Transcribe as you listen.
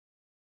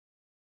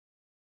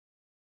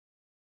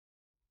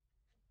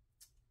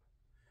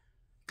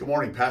Good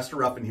morning, Pastor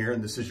Ruffin here,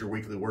 and this is your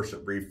weekly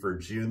worship brief for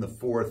June the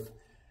 4th,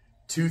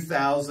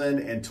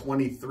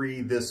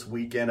 2023 this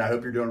weekend. I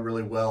hope you're doing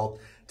really well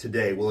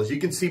today. Well, as you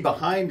can see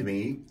behind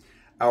me,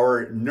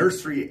 our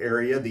nursery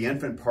area, the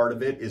infant part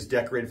of it, is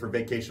decorated for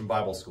Vacation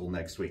Bible School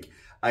next week.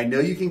 I know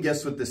you can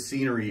guess what the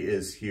scenery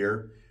is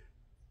here.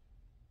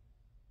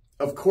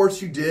 Of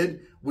course you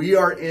did. We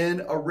are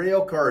in a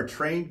rail car, a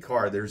train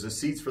car. There's the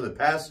seats for the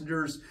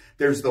passengers.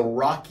 There's the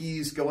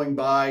Rockies going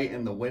by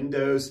in the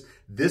windows.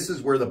 This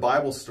is where the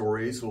Bible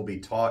stories will be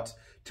taught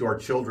to our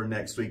children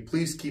next week.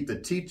 Please keep the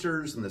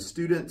teachers and the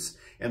students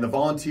and the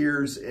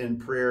volunteers in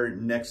prayer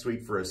next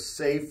week for a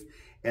safe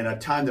and a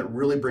time that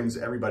really brings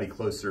everybody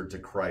closer to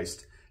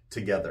Christ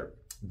together.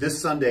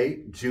 This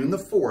Sunday, June the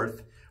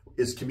 4th,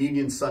 is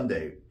Communion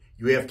Sunday.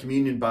 You have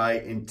communion by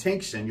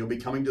Intinction. You'll be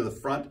coming to the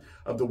front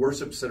of the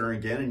worship center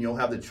again, and you'll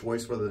have the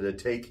choice whether to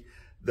take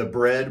the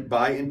bread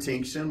by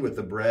Intinction with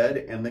the bread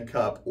and the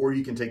cup, or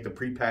you can take the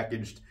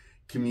prepackaged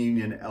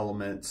communion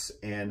elements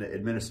and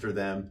administer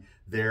them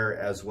there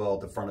as well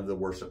at the front of the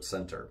worship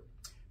center.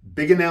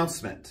 Big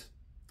announcement.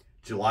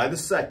 July the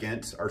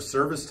 2nd, our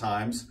service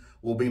times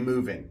will be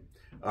moving.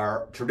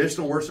 Our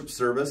traditional worship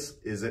service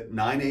is at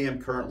 9 a.m.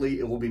 currently.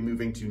 It will be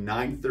moving to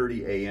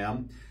 9:30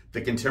 a.m.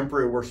 The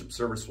contemporary worship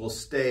service will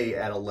stay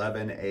at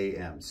 11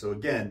 a.m. So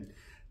again,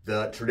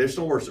 the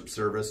traditional worship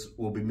service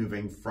will be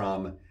moving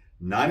from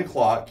 9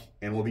 o'clock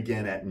and will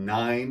begin at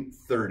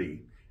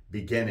 9:30,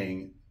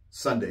 beginning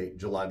Sunday,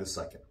 July the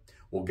 2nd.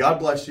 Well, God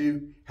bless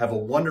you. Have a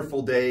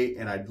wonderful day,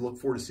 and I look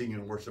forward to seeing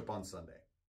you in worship on Sunday.